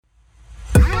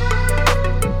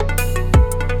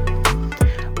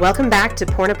Welcome back to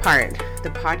Porn Apart, the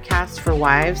podcast for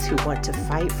wives who want to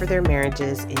fight for their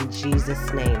marriages in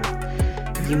Jesus' name.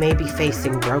 You may be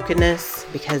facing brokenness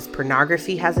because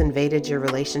pornography has invaded your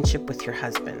relationship with your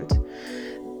husband.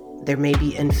 There may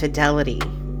be infidelity,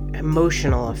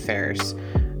 emotional affairs.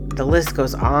 The list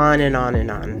goes on and on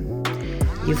and on.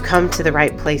 You've come to the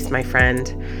right place, my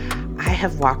friend. I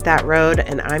have walked that road,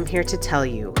 and I'm here to tell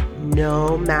you,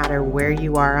 no matter where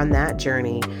you are on that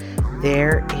journey,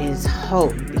 there is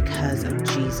hope because of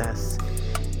Jesus.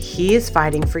 He is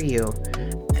fighting for you,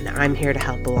 and I'm here to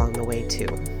help along the way too.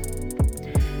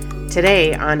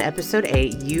 Today, on episode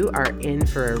 8, you are in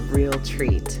for a real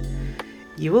treat.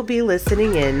 You will be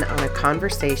listening in on a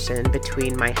conversation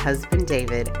between my husband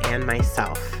David and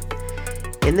myself.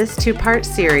 In this two-part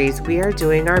series, we are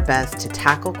doing our best to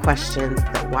tackle questions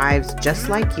that wives just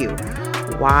like you,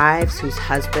 wives whose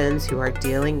husbands who are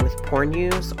dealing with porn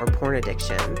use or porn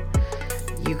addiction.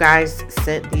 You guys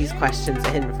sent these questions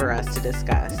in for us to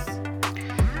discuss.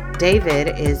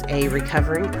 David is a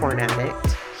recovering porn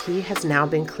addict. He has now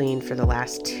been clean for the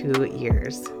last 2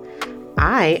 years.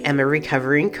 I am a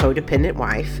recovering codependent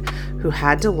wife who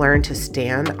had to learn to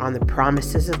stand on the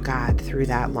promises of God through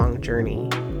that long journey.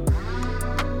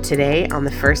 Today, on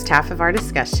the first half of our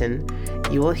discussion,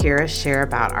 you will hear us share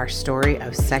about our story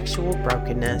of sexual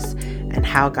brokenness and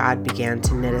how God began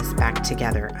to knit us back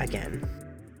together again.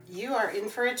 You are in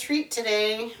for a treat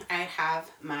today. I have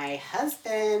my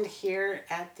husband here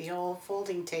at the old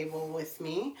folding table with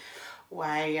me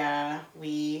while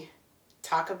we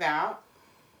talk about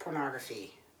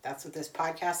pornography. That's what this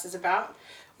podcast is about.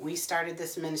 We started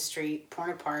this ministry,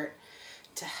 Porn Apart,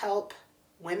 to help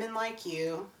women like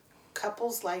you,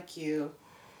 couples like you,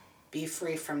 be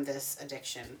free from this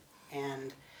addiction.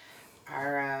 And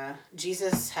our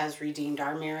Jesus has redeemed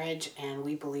our marriage, and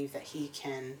we believe that he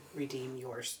can redeem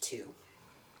yours too.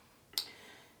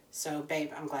 So,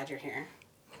 babe, I'm glad you're here.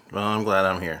 Well, I'm glad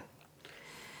I'm here.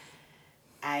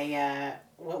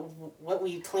 What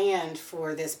we planned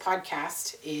for this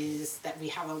podcast is that we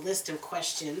have a list of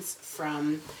questions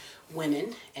from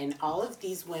women, and all of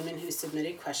these women who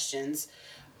submitted questions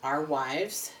are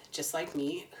wives, just like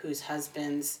me, whose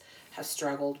husbands have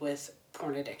struggled with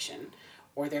porn addiction,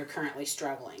 or they're currently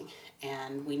struggling.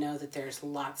 And we know that there's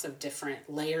lots of different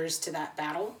layers to that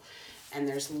battle, and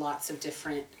there's lots of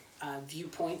different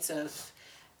viewpoints of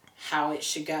how it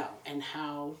should go and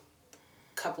how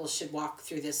couples should walk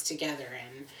through this together.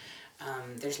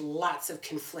 And there's lots of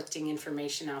conflicting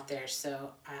information out there.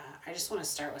 So I just want to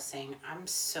start with saying I'm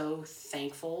so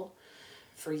thankful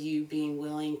for you being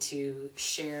willing to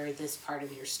share this part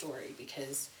of your story,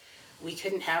 because we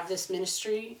couldn't have this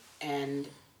ministry, and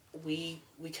we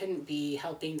couldn't be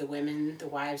helping the women, the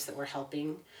wives that we're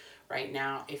helping right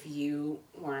now, if you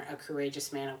weren't a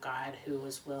courageous man of God who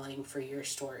was willing for your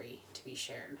story to be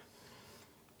shared.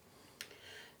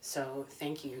 So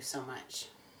thank you so much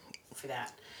for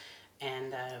that.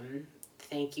 And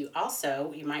thank you.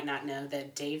 Also, you might not know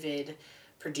that David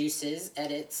produces,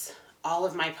 edits all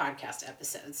of my podcast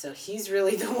episodes. So he's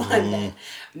really the one that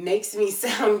makes me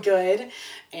sound good.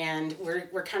 And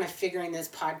we're kind of figuring this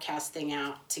podcast thing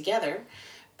out together.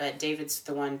 But David's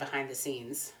the one behind the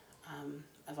scenes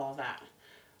of all that.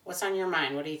 What's on your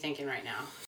mind? What are you thinking right now?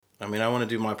 I mean, I want to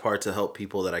do my part to help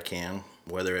people that I can,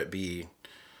 whether it be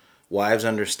wives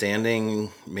understanding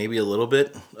maybe a little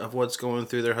bit of what's going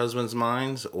through their husbands'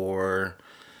 minds, or,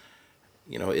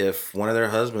 if one of their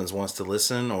husbands wants to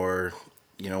listen or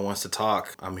wants to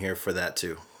talk, I'm here for that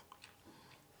too.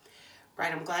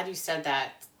 Right, I'm glad you said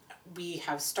that. We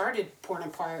have started Porn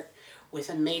Apart with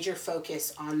a major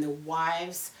focus on the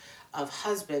wives of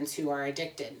husbands who are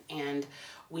addicted. And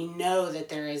we know that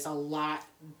there is a lot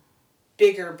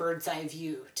bigger bird's eye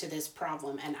view to this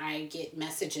problem. And I get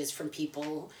messages from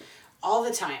people all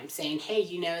the time saying, hey,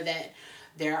 that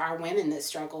there are women that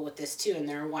struggle with this too, and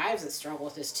there are wives that struggle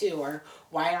with this too, or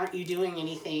why aren't you doing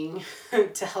anything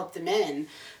to help the men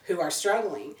who are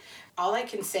struggling? All I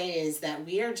can say is that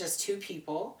we are just two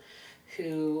people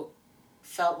who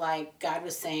felt like God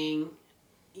was saying,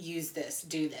 use this,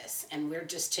 do this, and we're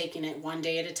just taking it one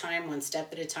day at a time, one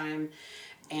step at a time,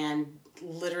 and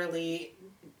literally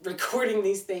recording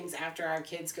these things after our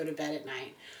kids go to bed at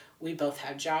night. We both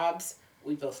have jobs,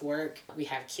 we both work, we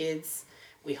have kids,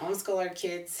 we homeschool our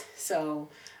kids. So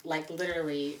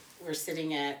literally we're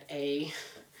sitting at a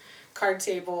card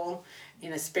table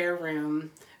in a spare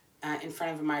room in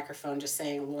front of a microphone just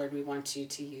saying, Lord, we want you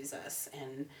to use us.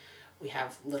 And we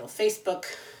have a little Facebook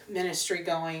ministry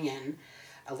going and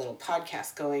a little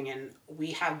podcast going, and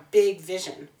we have big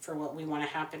vision for what we want to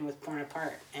happen with Porn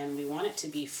Apart, and we want it to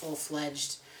be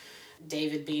full-fledged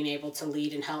David being able to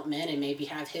lead and help men and maybe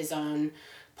have his own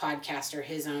podcast or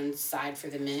his own side for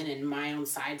the men and my own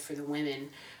side for the women.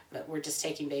 But we're just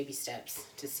taking baby steps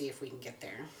to see if we can get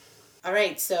there. All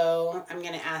right, so I'm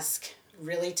going to ask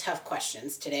really tough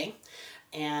questions today.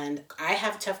 And I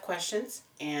have tough questions,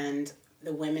 and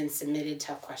the women submitted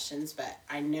tough questions, but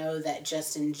I know that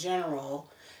just in general,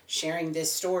 sharing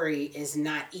this story is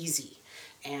not easy.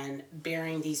 And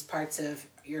bearing these parts of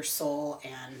your soul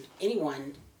and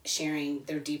anyone sharing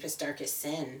their deepest, darkest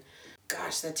sin,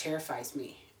 gosh, that terrifies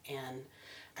me. And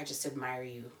I just admire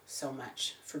you so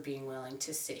much for being willing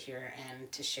to sit here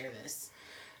and to share this.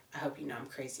 I hope you know I'm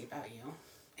crazy about you.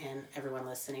 And everyone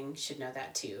listening should know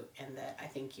that too. And that I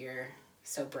think you're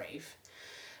so brave.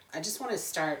 I just want to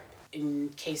start in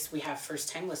case we have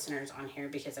first-time listeners on here,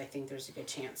 because I think there's a good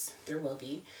chance there will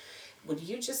be. Would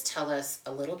you just tell us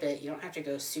a little bit, you don't have to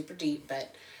go super deep,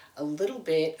 but a little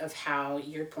bit of how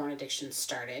your porn addiction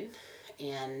started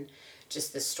and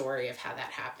just the story of how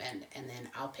that happened, and then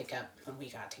I'll pick up when we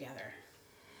got together.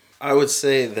 I would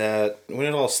say that when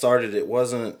it all started, it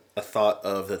wasn't a thought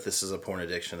of that this is a porn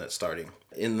addiction that's starting.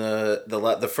 In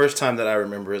the first time that I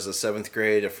remember is the 7th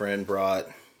grade, a friend brought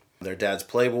their dad's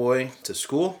Playboy to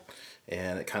school,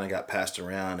 and it kind of got passed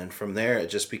around. And from there, it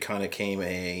just kind of came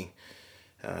a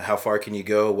how far can you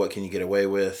go? What can you get away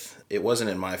with? It wasn't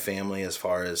in my family as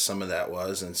far as some of that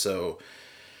was. And so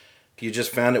you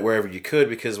just found it wherever you could,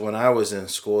 because when I was in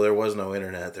school, there was no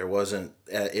internet. It wasn't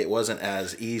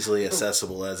as easily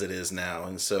accessible as it is now.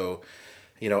 And so,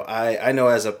 I know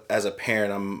as a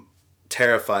parent, I'm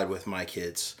terrified with my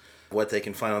kids, what they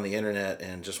can find on the internet,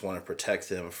 and just want to protect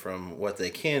them from what they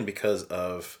can because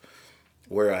of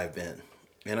where I've been.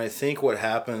 And I think what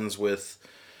happens with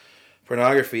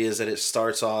pornography is that it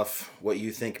starts off what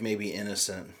you think may be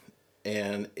innocent,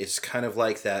 and it's kind of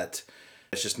like that.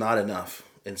 It's just not enough.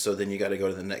 And so then you got to go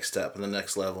to the next step and the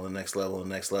next level and the next level and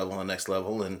the next level and the next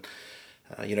level. And,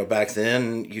 back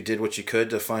then you did what you could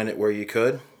to find it where you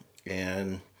could.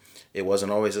 And it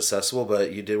wasn't always accessible,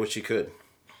 but you did what you could.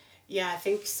 Yeah, I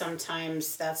think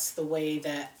sometimes that's the way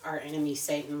that our enemy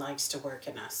Satan likes to work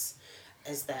in us,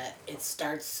 is that it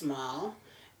starts small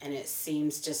and it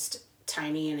seems just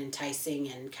tiny and enticing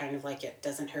and kind of like it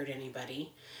doesn't hurt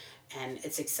anybody, and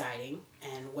it's exciting.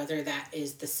 And whether that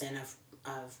is the sin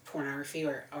of pornography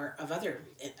or of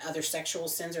other sexual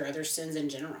sins or other sins in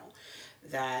general,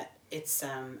 that it's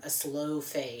a slow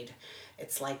fade.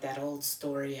 It's like that old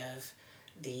story of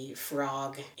the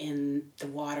frog in the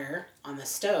water on the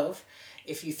stove.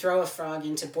 If you throw a frog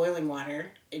into boiling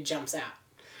water, it jumps out.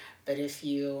 But if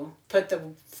you put the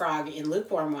frog in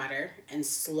lukewarm water and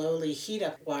slowly heat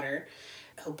up water,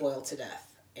 he'll boil to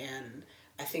death. And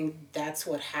I think that's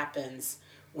what happens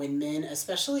when men,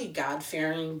 especially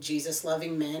God-fearing,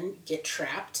 Jesus-loving men, get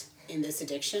trapped in this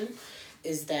addiction,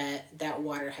 is that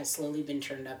water has slowly been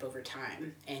turned up over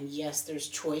time. And yes, there's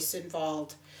choice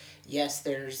involved. Yes,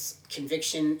 there's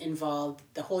conviction involved.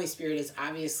 The Holy Spirit is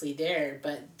obviously there,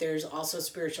 but there's also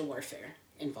spiritual warfare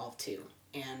involved too.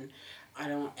 And I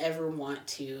don't ever want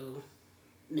to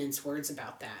mince words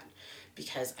about that,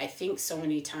 because I think so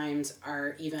many times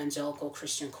our evangelical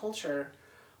Christian culture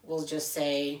will just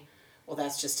say, well,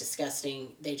 that's just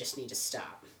disgusting. They just need to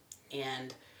stop.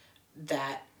 And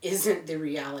that isn't the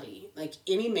reality. Like,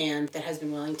 any man that has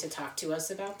been willing to talk to us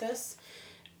about this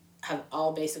have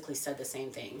all basically said the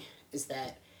same thing, is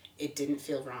that it didn't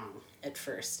feel wrong at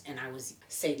first. And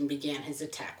Satan began his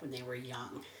attack when they were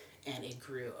young, and it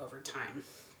grew over time.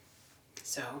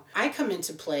 So I come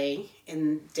into play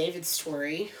in David's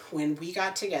story when we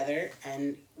got together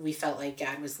and we felt like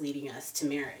God was leading us to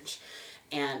marriage.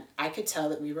 And I could tell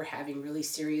that we were having really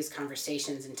serious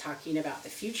conversations and talking about the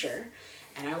future.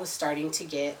 And I was starting to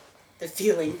get the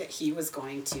feeling that he was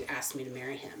going to ask me to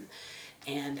marry him.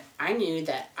 And I knew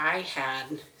that I had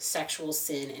sexual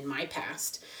sin in my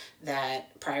past,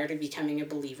 that prior to becoming a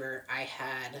believer, I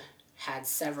had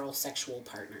several sexual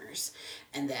partners,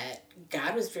 and that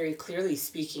God was very clearly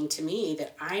speaking to me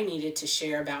that I needed to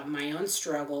share about my own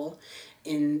struggle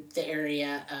in the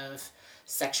area of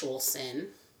sexual sin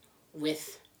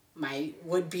with my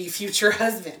would-be future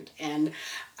husband. And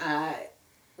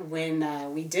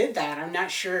when we did that, I'm not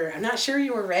sure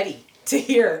you were ready to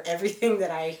hear everything that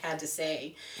I had to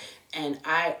say. And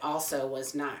I also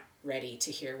was not ready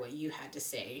to hear what you had to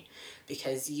say,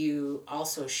 because you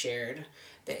also shared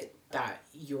about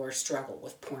your struggle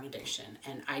with porn addiction.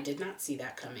 And I did not see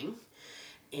that coming.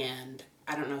 And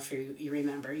I don't know if you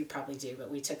remember, you probably do, but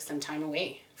we took some time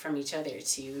away from each other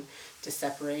to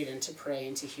separate and to pray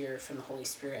and to hear from the Holy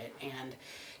Spirit. And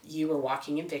you were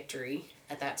walking in victory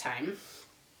at that time.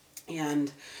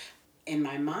 And in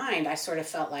my mind, I sort of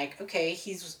felt like, okay,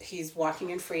 he's walking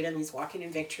in freedom, he's walking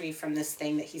in victory from this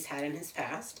thing that he's had in his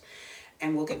past,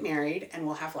 and we'll get married and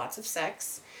we'll have lots of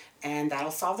sex, and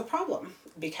that'll solve the problem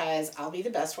because I'll be the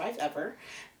best wife ever,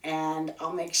 and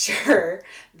I'll make sure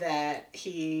that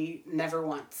he never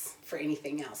wants for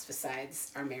anything else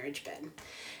besides our marriage bed.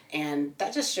 And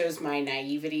that just shows my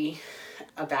naivety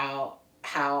about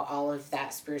how all of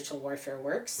that spiritual warfare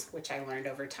works, which I learned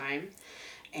over time.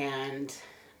 And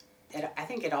I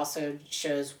think it also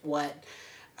shows what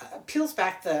peels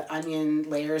back the onion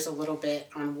layers a little bit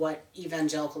on what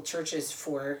evangelical churches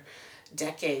for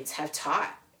decades have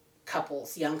taught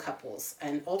couples, young couples,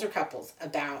 and older couples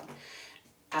about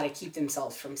how to keep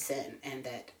themselves from sin, and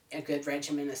that a good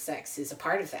regimen of sex is a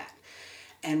part of that.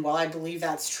 And while I believe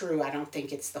that's true, I don't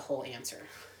think it's the whole answer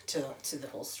to the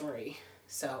whole story.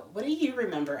 So, what do you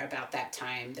remember about that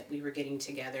time that we were getting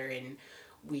together and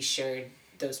we shared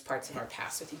those parts of our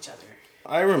past with each other?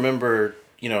 I remember,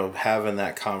 having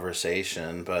that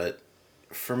conversation, but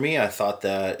for me, I thought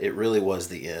that it really was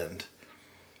the end,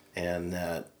 and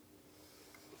that,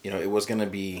 it was going to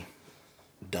be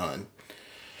done.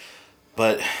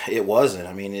 But it wasn't.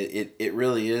 I mean, it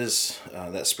really is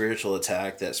that spiritual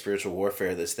attack, that spiritual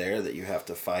warfare that's there that you have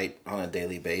to fight on a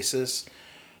daily basis.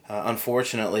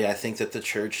 Unfortunately, I think that the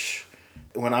church,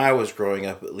 when I was growing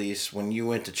up at least, when you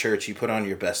went to church, you put on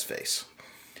your best face.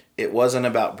 It wasn't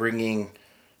about bringing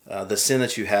the sin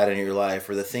that you had in your life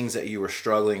or the things that you were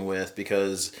struggling with,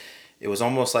 because it was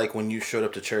almost like when you showed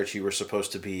up to church, you were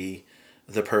supposed to be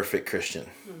the perfect Christian.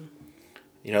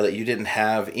 That you didn't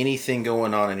have anything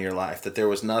going on in your life, that there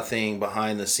was nothing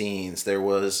behind the scenes. There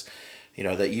was,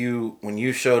 that when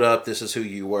you showed up, this is who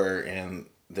you were, and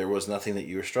there was nothing that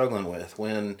you were struggling with.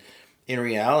 When in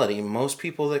reality, most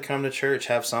people that come to church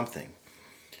have something.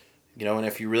 And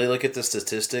if you really look at the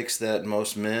statistics, that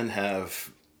most men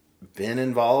have been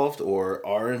involved or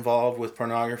are involved with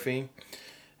pornography,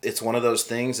 it's one of those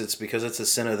things. It's because it's a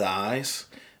sin of the eyes,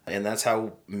 and that's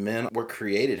how men were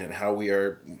created, and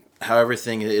how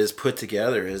everything is put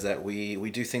together is that we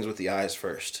do things with the eyes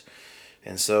first.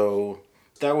 And so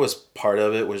that was part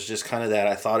of it, was just kind of that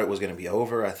I thought it was going to be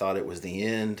over. I thought it was the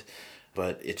end,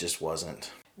 but it just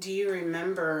wasn't. Do you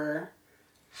remember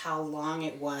how long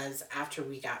it was after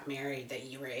we got married that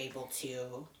you were able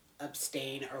to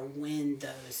abstain, or when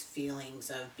those feelings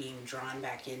of being drawn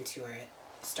back into it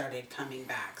started coming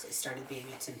back? It started being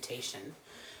a temptation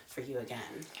for you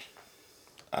again?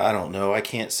 I don't know. I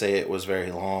can't say it was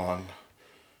very long.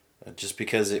 Just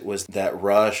because it was that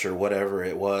rush or whatever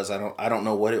it was, I don't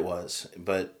know what it was.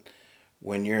 But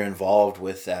when you're involved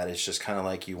with that, it's just kind of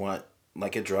like you want,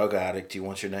 like a drug addict, you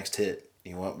want your next hit.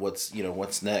 You want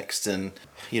what's next. And,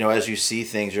 as you see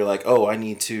things, you're like, oh, I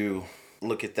need to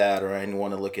look at that, or I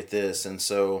want to look at this. And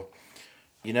so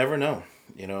you never know.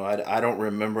 I don't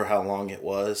remember how long it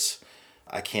was.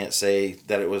 I can't say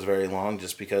that it was very long,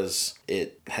 just because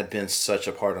it had been such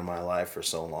a part of my life for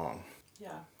so long.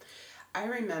 Yeah. I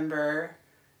remember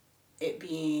it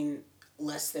being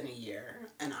less than a year,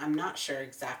 and I'm not sure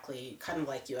exactly, kind of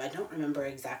like you, I don't remember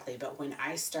exactly, but when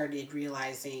I started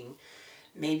realizing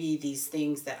maybe these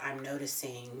things that I'm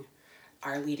noticing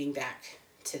are leading back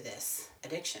to this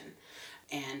addiction.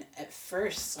 And at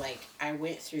first, I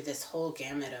went through this whole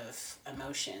gamut of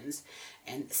emotions.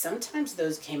 And sometimes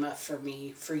those came up for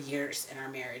me for years in our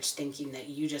marriage, thinking that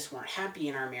you just weren't happy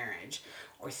in our marriage,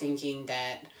 or thinking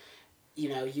that,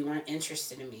 you weren't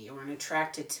interested in me, you weren't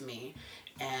attracted to me.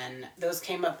 And those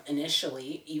came up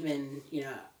initially, even,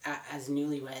 as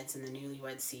newlyweds in the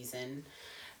newlywed season.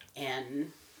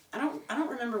 And I don't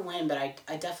remember when, but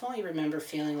I definitely remember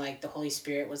feeling like the Holy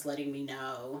Spirit was letting me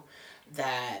know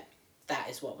that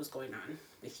is what was going on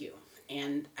with you.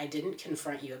 And I didn't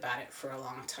confront you about it for a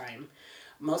long time,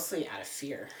 mostly out of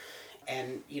fear.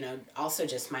 And, also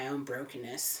just my own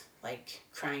brokenness,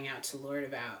 crying out to the Lord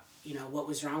about, what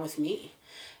was wrong with me.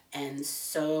 And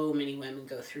so many women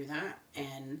go through that.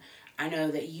 And I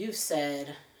know that you've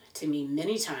said to me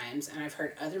many times, and I've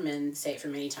heard other men say it for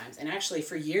many times, and actually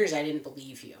for years I didn't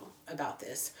believe you about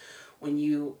this, when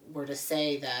you were to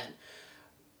say that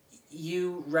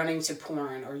you running to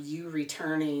porn, or you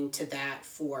returning to that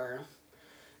for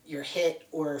your hit,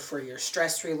 or for your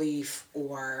stress relief,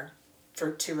 or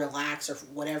to relax, or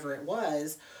whatever it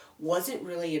was, wasn't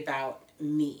really about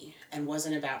me, and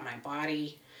wasn't about my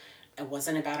body. It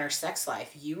wasn't about our sex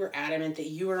life. You were adamant that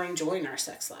you were enjoying our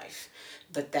sex life,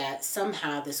 but that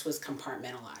somehow this was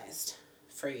compartmentalized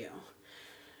for you.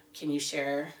 Can you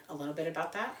share a little bit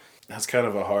about that? That's kind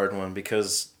of a hard one,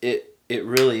 because it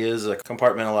really is a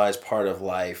compartmentalized part of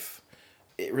life.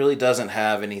 It really doesn't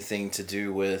have anything to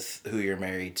do with who you're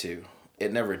married to.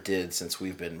 It never did since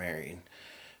we've been married.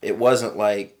 It wasn't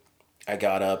like I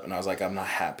got up and I was like, I'm not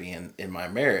happy in my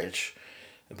marriage.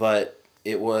 But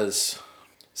it was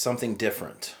something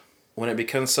different. When it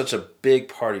becomes such a big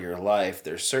part of your life,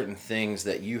 there's certain things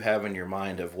that you have in your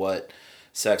mind of what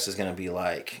sex is going to be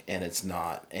like, and it's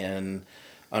not. And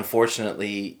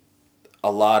unfortunately,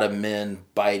 a lot of men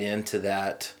bite into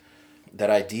that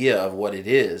idea of what it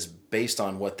is based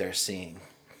on what they're seeing.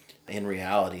 In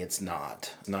reality, it's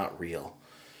not real.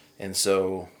 And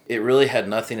so it really had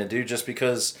nothing to do, just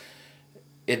because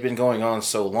it'd been going on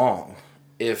so long.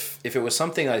 If it was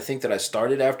something I think that I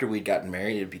started after we'd gotten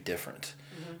married, it'd be different.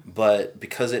 Mm-hmm. But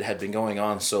because it had been going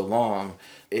on so long,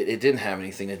 it didn't have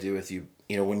anything to do with you.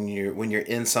 You know, when you're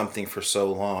in something for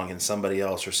so long and somebody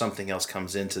else or something else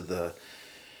comes into the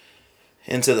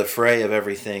fray of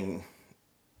everything,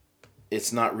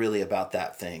 it's not really about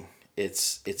that thing.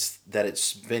 It's that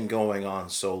it's been going on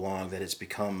so long that it's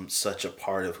become such a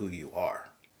part of who you are.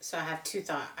 So I have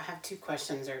two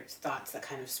questions or thoughts that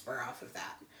kind of spur off of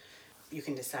that. You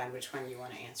can decide which one you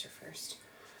want to answer first.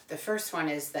 The first one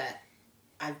is that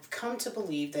I've come to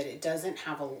believe that it doesn't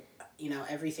have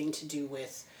everything to do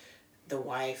with the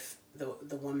wife,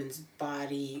 the woman's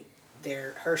body,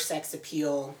 her sex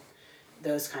appeal,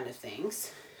 those kind of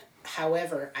things.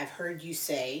 However, I've heard you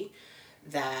say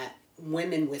that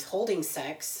women withholding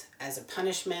sex as a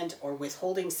punishment or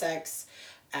withholding sex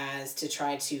as to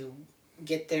try to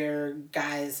get their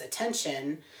guy's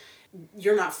attention,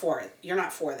 you're not for it. You're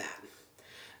not for that.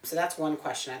 So that's one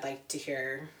question. I'd like to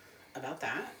hear about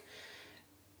that.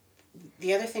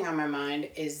 The other thing on my mind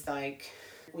is, like,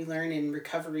 we learn in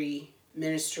recovery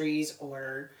ministries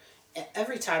or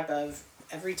every type of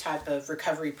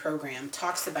recovery program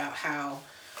talks about how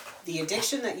the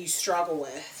addiction that you struggle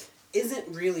with isn't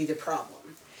really the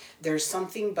problem. There's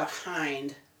something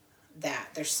behind that.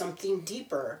 There's something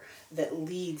deeper that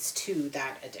leads to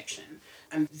that addiction.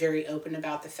 I'm very open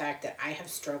about the fact that I have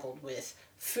struggled with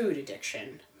food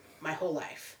addiction my whole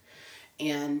life.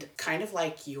 And kind of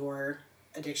like your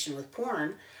addiction with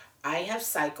porn, I have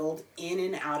cycled in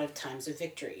and out of times of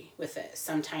victory with it.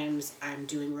 Sometimes I'm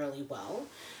doing really well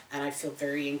and I feel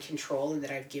very in control and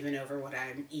that I've given over what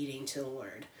I'm eating to the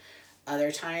Lord.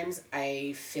 Other times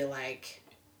I feel like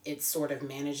it's sort of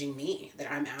managing me,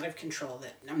 that I'm out of control,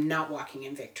 that I'm not walking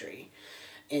in victory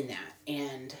in that.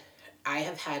 And I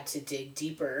have had to dig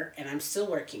deeper, and I'm still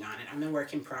working on it. I'm a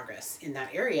work in progress in that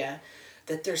area,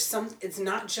 that it's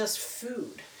not just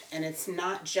food and it's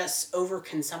not just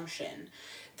overconsumption,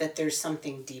 that there's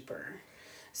something deeper.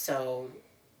 So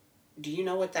do you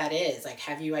know what that is? Like,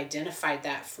 have you identified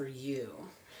that for you?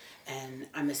 And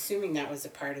I'm assuming that was a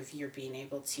part of your being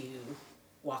able to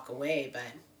walk away, but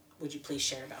would you please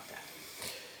share about that?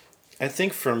 I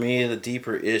think for me, the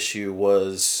deeper issue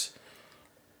was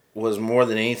more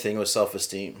than anything was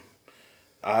self-esteem.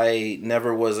 I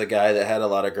never was a guy that had a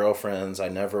lot of girlfriends. I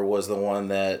never was the one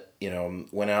that,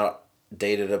 went out,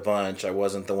 dated a bunch. I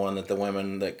wasn't the one that the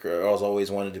women that girls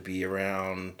always wanted to be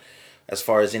around, as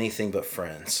far as anything but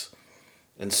friends.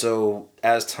 And so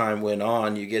as time went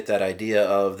on, you get that idea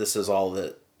of this is all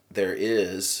that there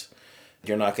is.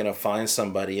 You're not going to find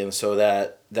somebody. And so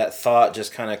that thought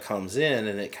just kind of comes in,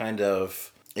 and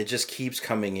it just keeps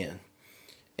coming in.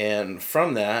 And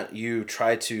from that, you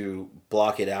try to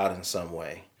block it out in some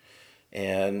way.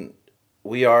 And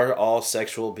we are all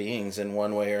sexual beings in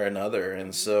one way or another.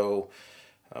 And so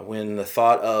when the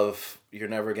thought of you're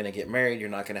never going to get married, you're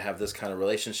not going to have this kind of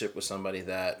relationship with somebody,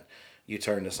 that you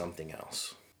turn to something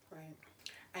else. Right.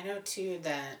 I know, too,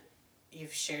 that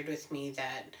you've shared with me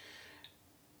that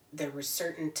there were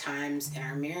certain times in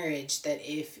our marriage that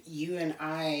if you and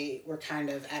I were kind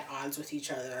of at odds with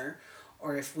each other,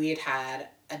 or if we had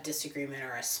a disagreement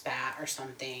or a spat or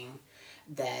something,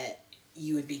 that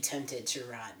you would be tempted to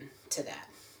run to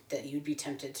that you'd be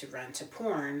tempted to run to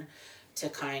porn to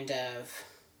kind of,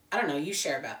 I don't know, you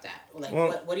share about that. Like,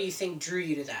 what do you think drew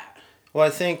you to that? Well, I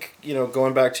think,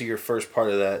 going back to your first part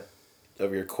of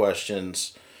your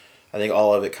questions, I think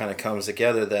all of it kind of comes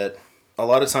together, that a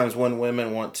lot of times when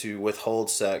women want to withhold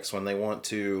sex, when they want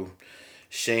to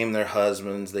shame their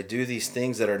husbands, they do these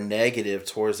things that are negative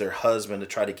towards their husband to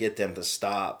try to get them to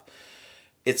stop.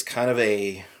 It's kind of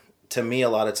to me, a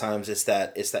lot of times it's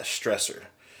that stressor.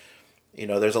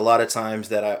 There's a lot of times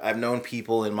that I've known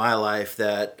people in my life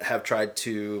that have tried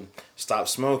to stop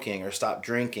smoking or stop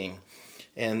drinking,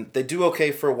 and they do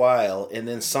okay for a while, and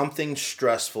then something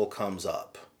stressful comes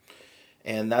up.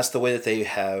 And that's the way that they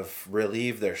have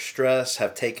relieved their stress,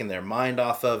 have taken their mind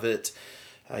off of it.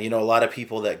 A lot of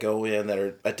people that go in that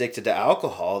are addicted to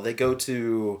alcohol, they go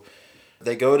to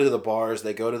the bars,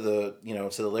 they go to the,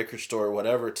 to the liquor store or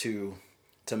whatever to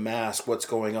mask what's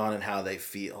going on and how they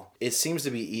feel. It seems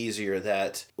to be easier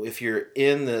that if you're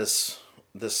in this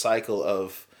cycle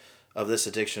of this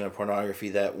addiction of pornography,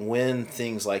 that when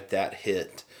things like that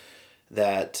hit,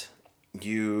 that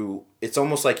it's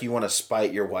almost like you want to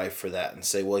spite your wife for that and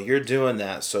say, well, you're doing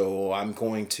that, so I'm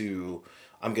going to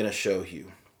show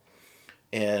you.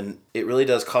 And it really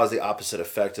does cause the opposite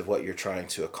effect of what you're trying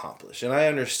to accomplish. And I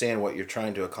understand what you're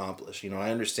trying to accomplish.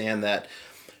 I understand that,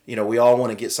 we all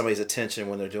want to get somebody's attention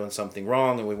when they're doing something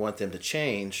wrong and we want them to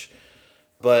change.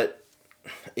 But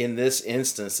in this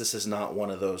instance, this is not one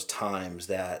of those times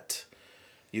that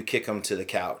you kick them to the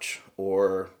couch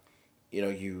or,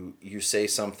 you say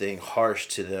something harsh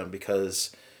to them,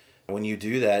 because when you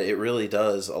do that, it really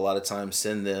does a lot of times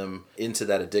send them into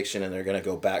that addiction, and they're going to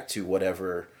go back to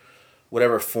whatever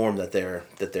form that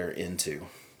they're into.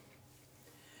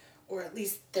 Or at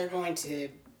least they're going to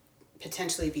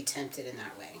potentially be tempted in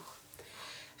that way.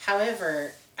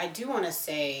 However, I do want to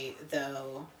say,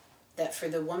 though, that for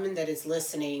the woman that is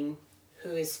listening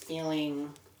who is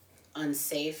feeling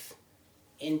unsafe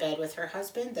in bed with her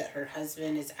husband, that her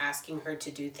husband is asking her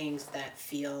to do things that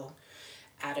feel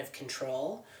out of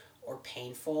control or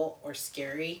painful or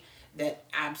scary, that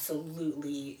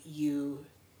absolutely you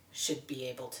should be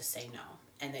able to say no,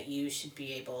 and that you should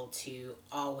be able to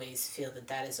always feel that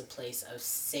that is a place of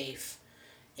safe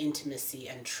intimacy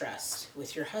and trust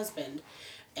with your husband,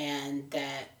 and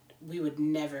that we would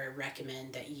never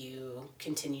recommend that you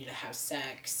continue to have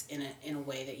sex in a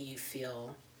way that you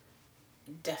feel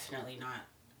definitely not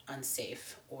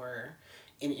unsafe or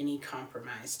in any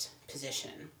compromised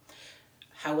position.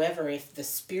 However, if the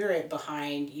spirit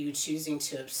behind you choosing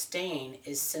to abstain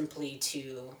is simply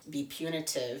to be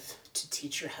punitive, to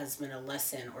teach your husband a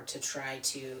lesson, or to try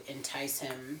to entice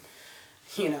him,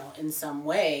 in some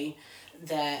way,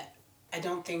 that I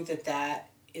don't think that that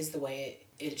is the way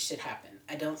it should happen.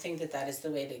 I don't think that that is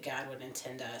the way that God would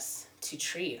intend us to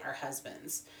treat our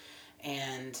husbands.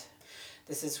 And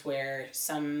this is where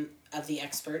some of the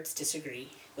experts disagree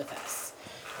with us.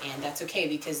 And that's okay,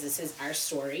 because this is our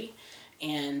story.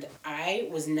 And I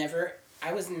was never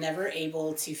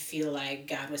able to feel like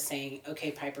God was saying,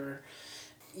 okay, Piper,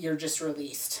 you're just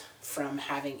released from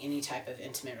having any type of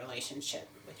intimate relationship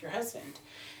with your husband.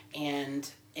 And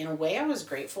in a way, I was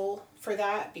grateful for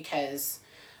that, because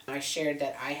I shared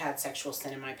that I had sexual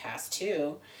sin in my past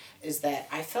too, is that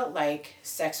I felt like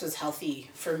sex was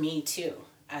healthy for me too,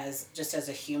 as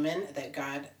a human, that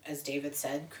God, as David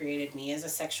said, created me as a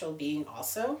sexual being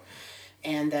also.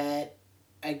 And that,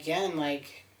 again,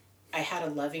 like, I had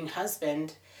a loving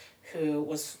husband who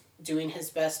was doing his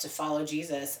best to follow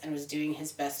Jesus and was doing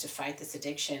his best to fight this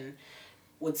addiction,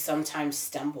 would sometimes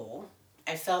stumble.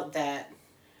 I felt that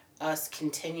us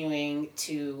continuing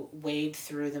to wade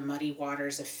through the muddy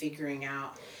waters of figuring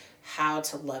out how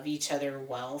to love each other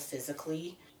well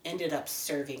physically ended up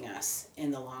serving us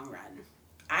in the long run.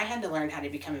 I had to learn how to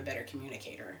become a better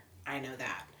communicator. I know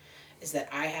that. Is that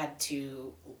I had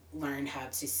to learn how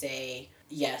to say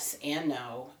yes and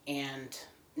no, and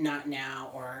not now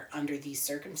or under these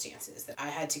circumstances. That I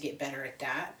had to get better at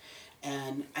that,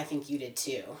 and I think you did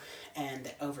too. And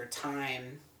that over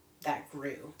time, that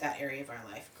grew. That area of our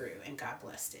life grew, and God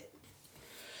blessed it.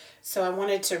 So I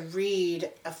wanted to read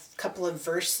a couple of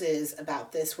verses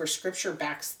about this where Scripture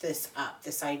backs this up,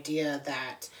 this idea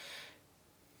that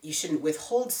you shouldn't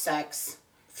withhold sex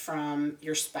from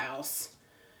your spouse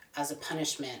as a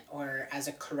punishment or as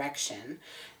a correction.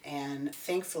 And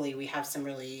thankfully, we have some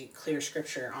really clear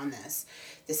scripture on this.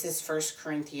 This is 1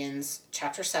 Corinthians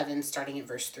chapter 7, starting at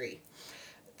verse 3.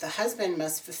 The husband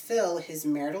must fulfill his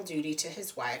marital duty to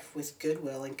his wife with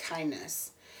goodwill and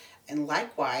kindness, and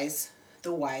likewise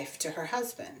the wife to her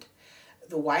husband.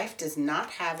 The wife does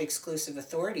not have exclusive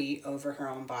authority over her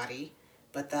own body,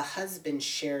 but the husband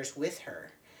shares with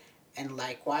her. And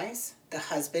likewise, the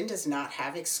husband does not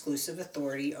have exclusive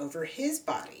authority over his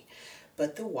body,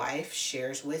 but the wife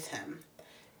shares with him.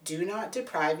 Do not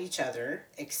deprive each other,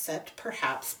 except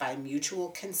perhaps by mutual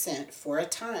consent for a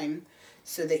time,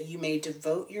 so that you may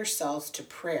devote yourselves to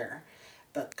prayer,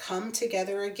 but come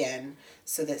together again,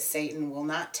 so that Satan will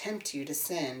not tempt you to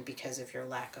sin because of your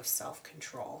lack of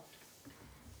self-control.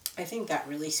 I think that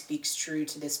really speaks true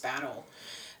to this battle,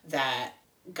 that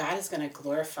God is going to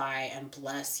glorify and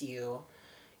bless you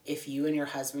if you and your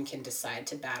husband can decide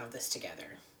to battle this together.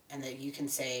 And that you can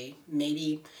say,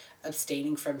 maybe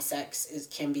abstaining from sex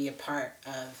can be a part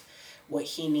of what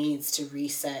he needs to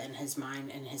reset in his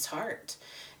mind and his heart.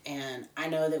 And I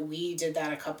know that we did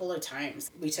that a couple of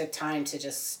times. We took time to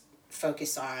just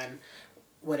focus on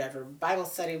whatever Bible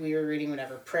study we were reading,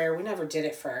 whatever prayer. We never did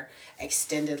it for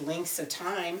extended lengths of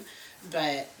time,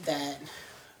 but that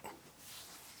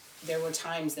there were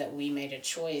times that we made a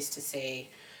choice to say,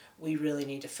 we really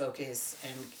need to focus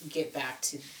and get back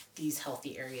to these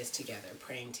healthy areas together,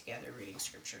 praying together, reading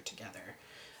scripture together,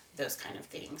 those kind of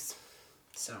things.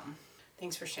 So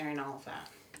thanks for sharing all of that.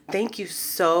 Thank you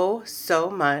so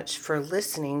much for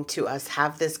listening to us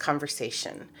have this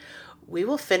conversation. We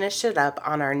will finish it up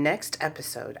on our next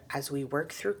episode as we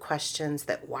work through questions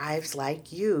that wives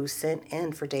like you sent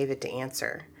in for David to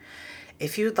answer.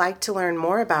 If you'd like to learn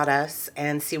more about us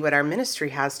and see what our ministry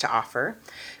has to offer,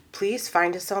 please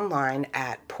find us online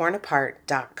at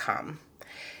pornapart.com.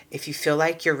 If you feel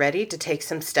like you're ready to take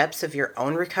some steps of your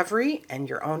own recovery and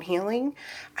your own healing,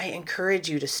 I encourage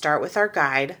you to start with our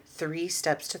guide, 3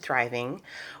 Steps to Thriving,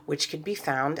 which can be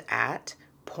found at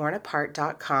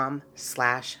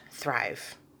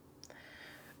pornapart.com/thrive.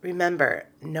 Remember,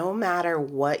 no matter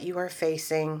what you are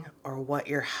facing or what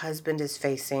your husband is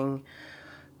facing,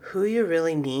 who you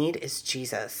really need is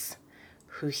Jesus,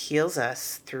 who heals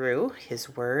us through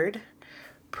his word,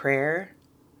 prayer,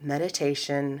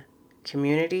 meditation,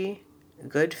 community,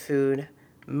 good food,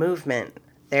 movement,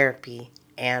 therapy,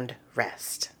 and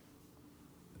rest.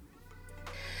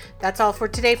 That's all for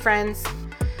today, friends.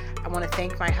 I want to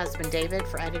thank my husband David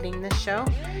for editing this show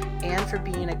and for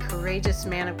being a courageous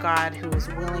man of God who is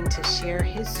willing to share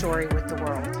his story with the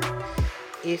world.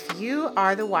 If you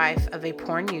are the wife of a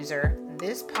porn user,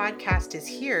 this podcast is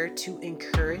here to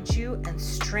encourage you and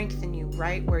strengthen you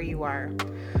right where you are.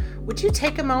 Would you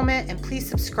take a moment and please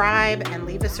subscribe and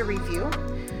leave us a review?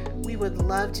 We would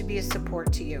love to be a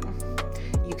support to you.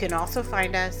 You can also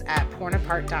find us at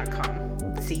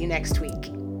pornapart.com. See you next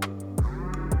week.